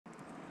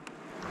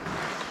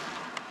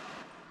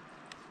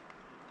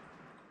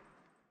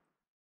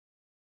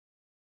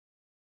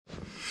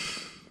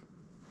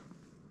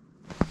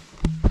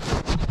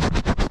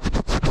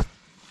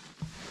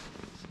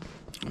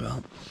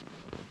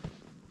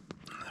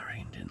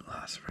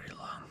last very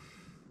long.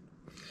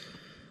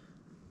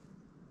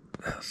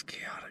 That was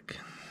chaotic,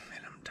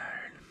 and I'm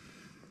tired.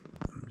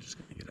 I'm just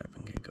gonna get up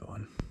and get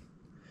going.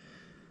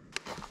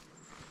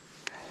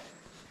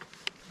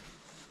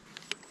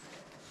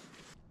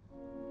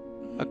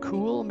 A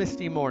cool,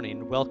 misty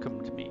morning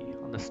welcomed me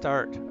on the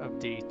start of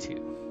day 2,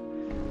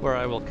 where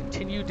I will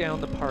continue down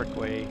the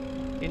Parkway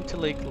into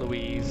Lake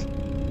Louise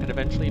and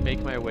eventually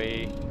make my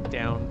way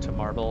down to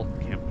Marble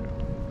Campground.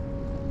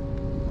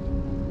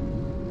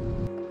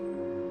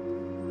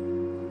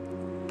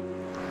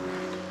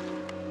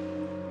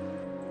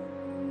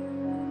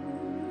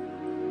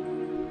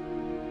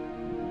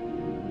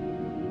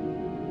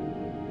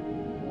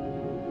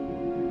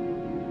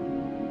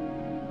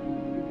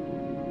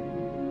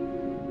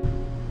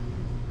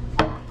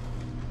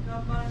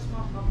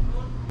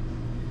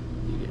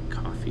 You get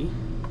coffee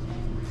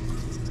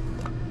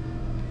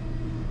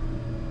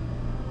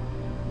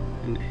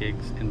and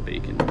eggs and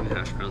bacon and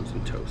hash browns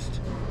and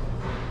toast.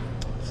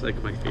 It's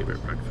like my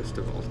favorite breakfast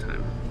of all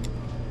time.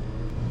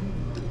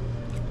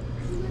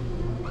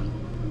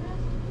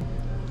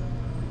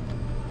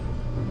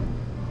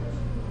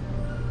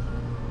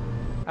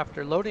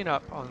 After loading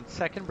up on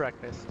second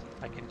breakfast,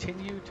 I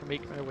continue to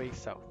make my way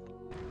south.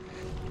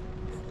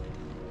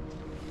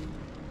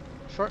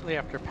 Shortly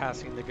after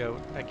passing the goat,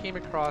 I came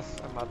across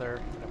a mother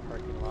in a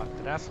parking lot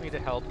that asked me to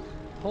help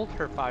hold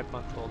her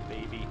 5-month-old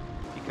baby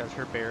because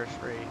her bear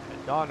spray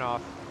had gone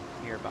off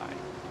nearby.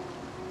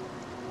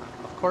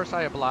 Of course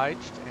I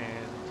obliged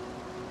and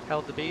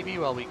held the baby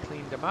while we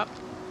cleaned him up,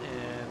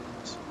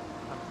 and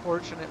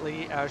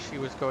unfortunately as she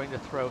was going to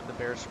throw out the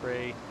bear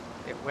spray,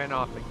 it went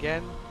off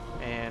again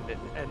and it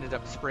ended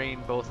up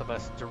spraying both of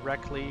us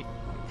directly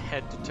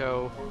head to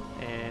toe,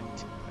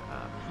 and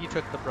he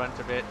took the brunt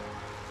of it.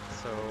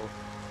 So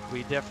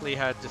we definitely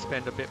had to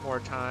spend a bit more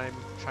time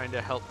trying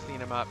to help clean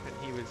him up, and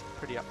he was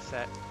pretty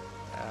upset,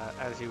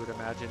 as you would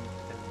imagine.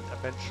 And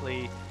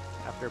eventually,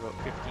 after about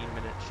 15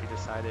 minutes, she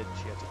decided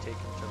she had to take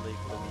him to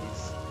Lake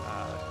Louise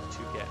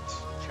to get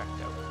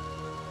checked out.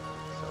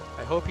 So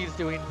I hope he's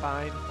doing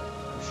fine.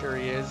 I'm sure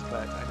he is,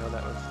 but I know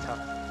that was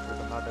tough for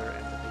the mother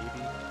and the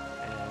baby,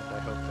 and I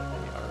hope that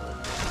they are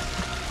okay.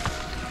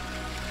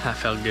 That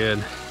felt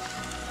good.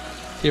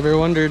 You ever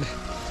wondered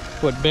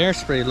what bear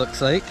spray looks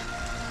like?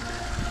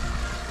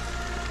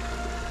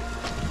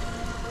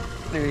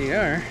 There you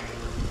are.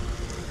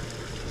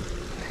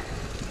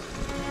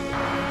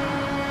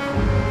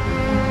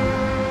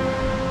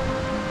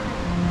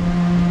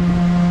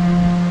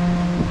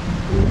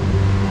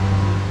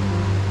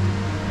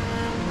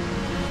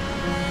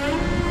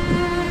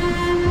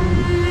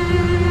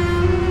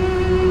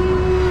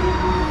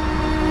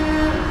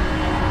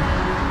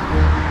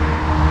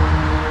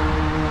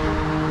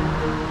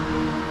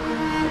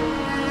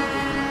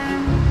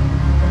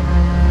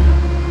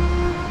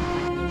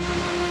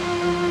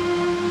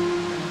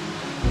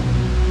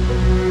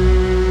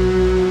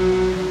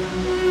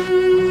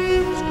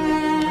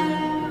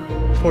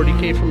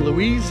 $40K from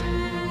Louise.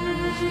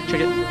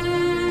 Check it.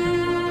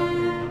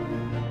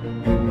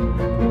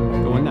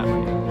 Going that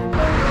way.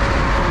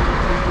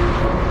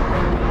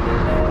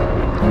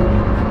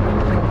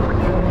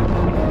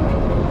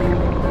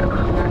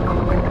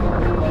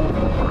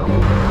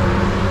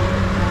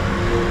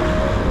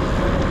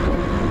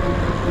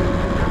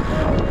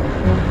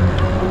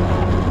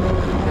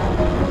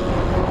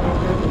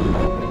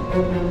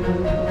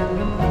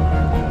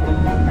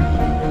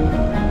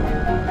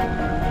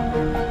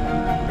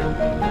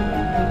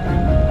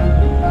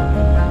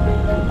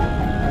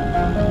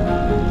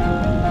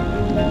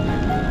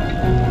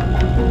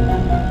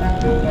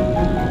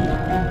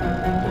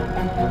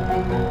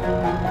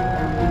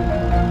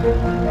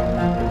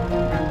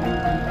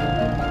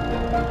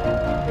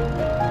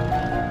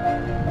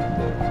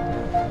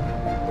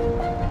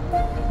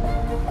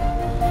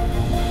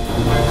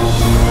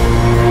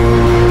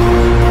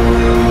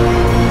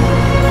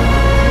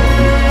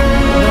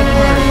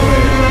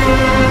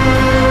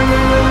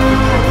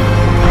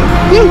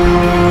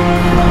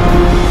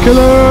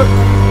 Killer!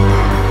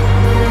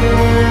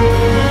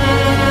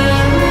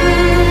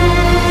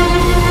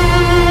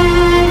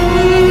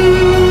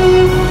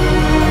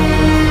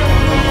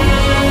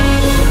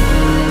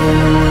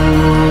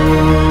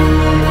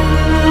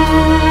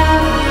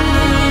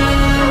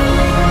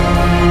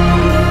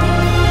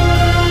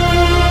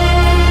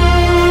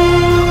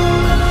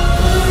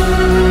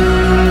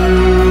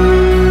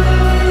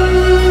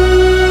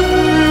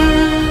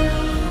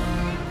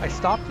 I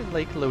stopped in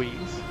Lake Louise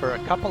for a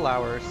couple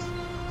hours,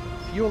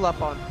 fuel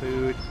up on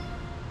food,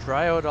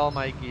 dry out all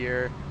my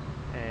gear,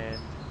 and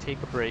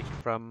take a break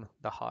from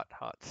the hot,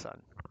 hot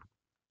sun.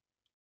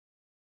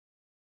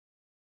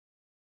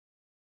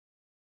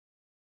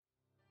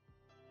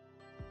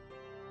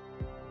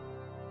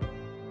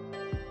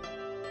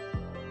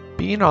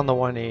 Being on the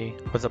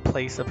 1A was a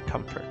place of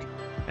comfort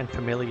and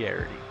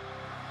familiarity.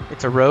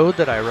 It's a road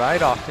that I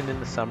ride often in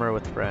the summer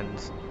with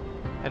friends,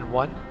 and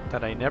one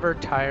that I never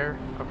tire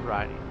of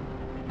riding.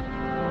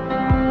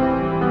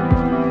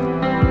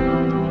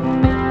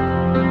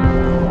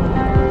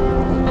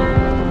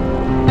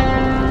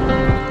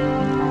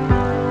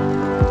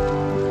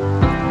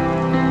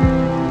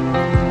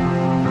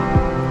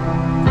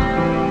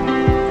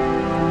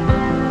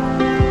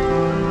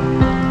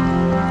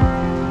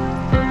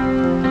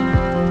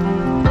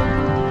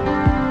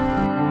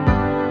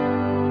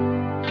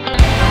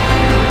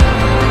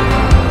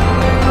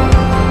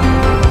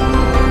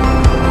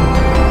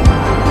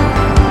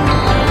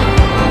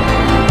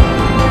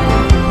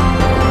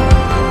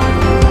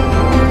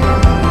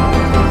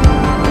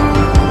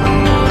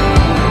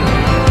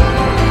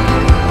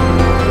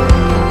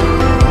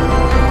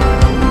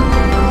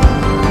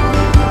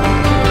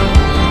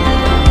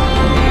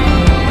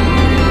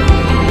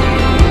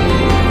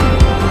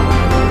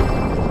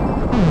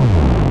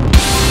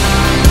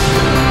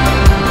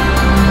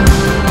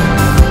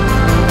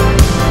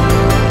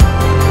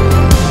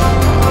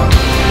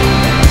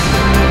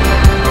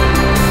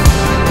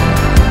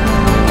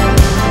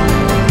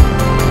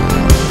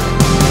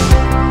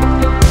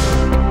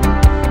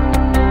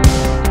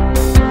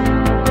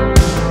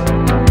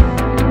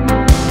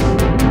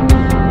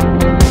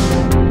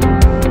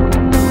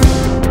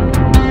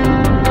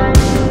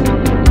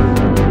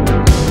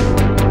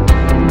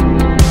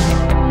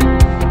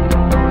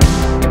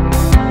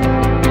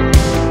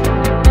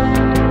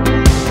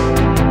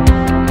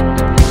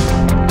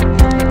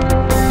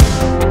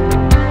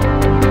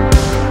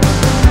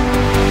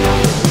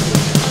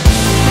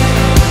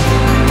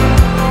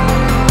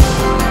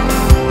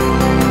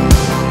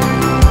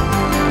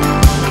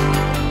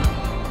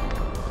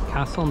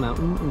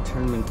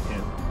 internment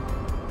camp.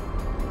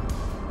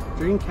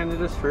 During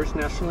Canada's first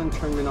national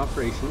internment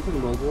operations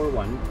in World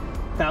War I,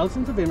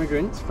 thousands of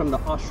immigrants from the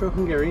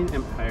Austro-Hungarian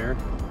Empire,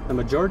 the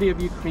majority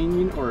of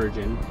Ukrainian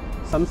origin,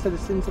 some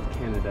citizens of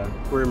Canada,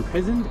 were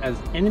imprisoned as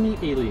enemy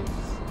aliens.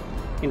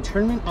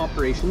 Internment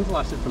operations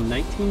lasted from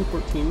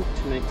 1914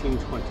 to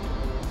 1920.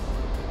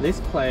 This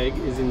plague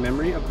is in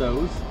memory of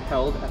those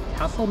held at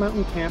Castle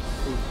Mountain Camp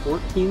from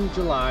 14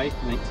 July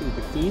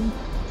 1915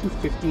 to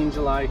 15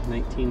 July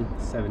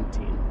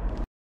 1917.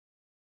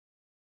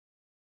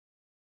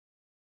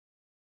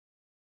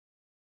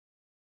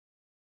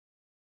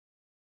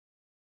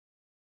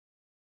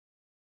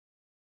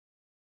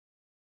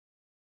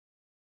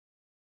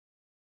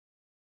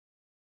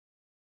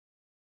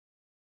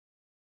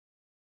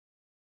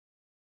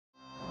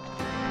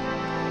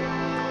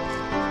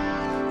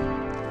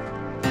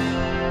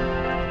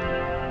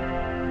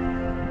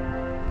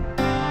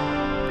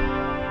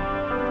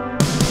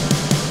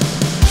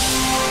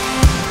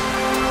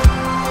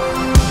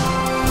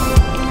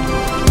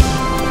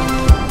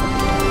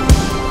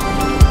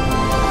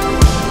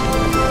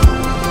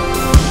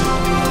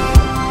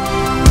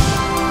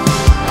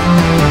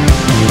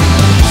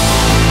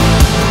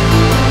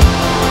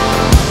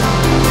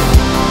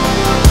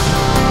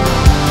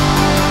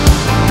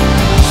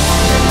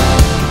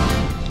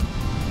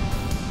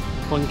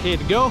 To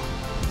go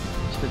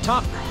to the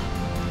top,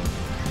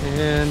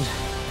 and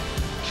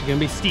she's gonna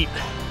be steep,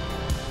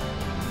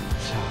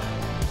 so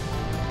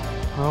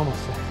we're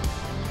almost there.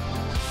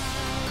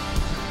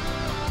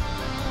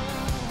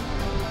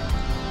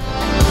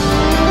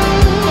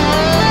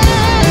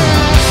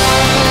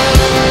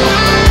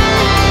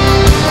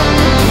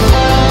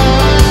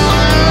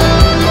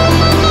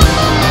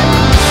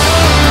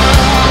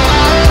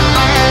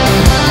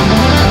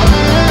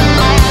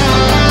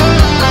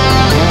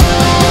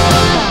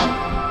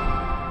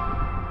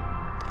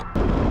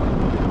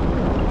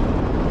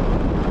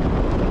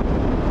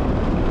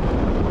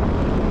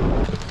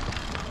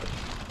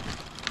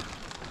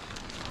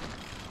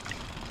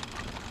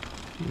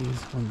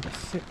 He's number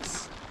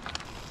 6.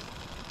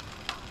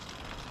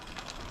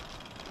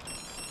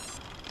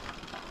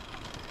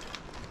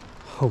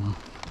 Home.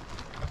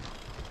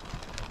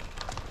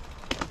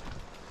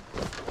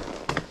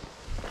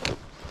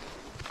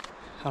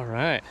 All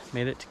right,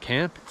 made it to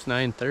camp. It's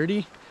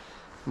 9:30.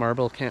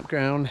 Marble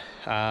Campground.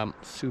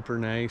 Super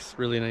nice,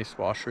 really nice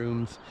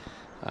washrooms.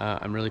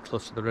 I'm really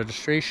close to the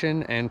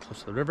registration and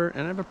close to the river,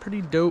 and I have a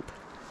pretty dope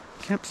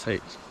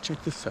campsite.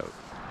 Check this out.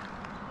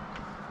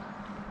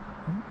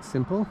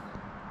 Simple.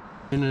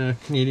 In a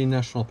Canadian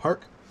National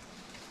Park,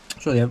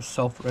 so they have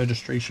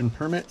self-registration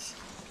permits.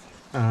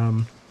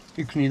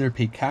 You can either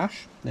pay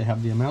cash, they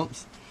have the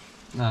amounts.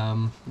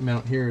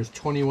 Amount here is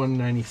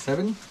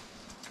 $21.97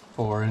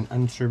 for an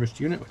unserviced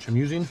unit, which I'm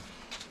using.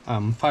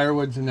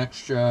 Firewood's an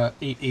extra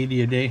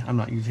 $8.80 a day. I'm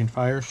not using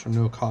fire, so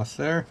no cost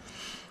there.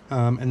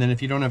 And then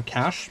if you don't have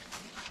cash,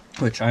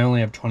 which I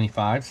only have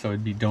 25, so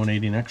it'd be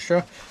donating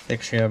extra, they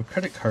actually have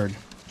credit card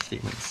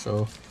statements.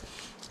 So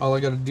all I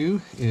gotta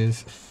do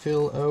is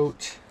fill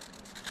out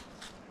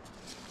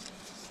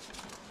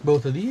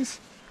both of these,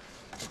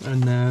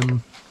 and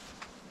then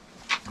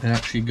it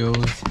actually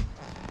goes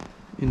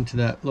into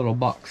that little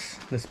box,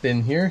 this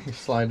bin here. You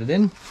slide it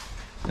in,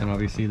 and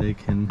obviously they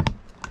can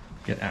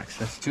get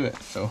access to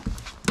it. So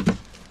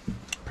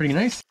pretty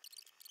nice.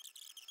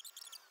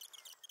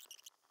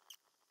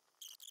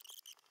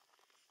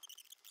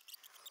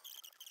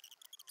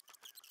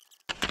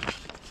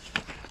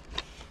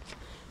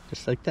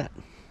 Just like that.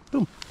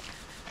 Boom.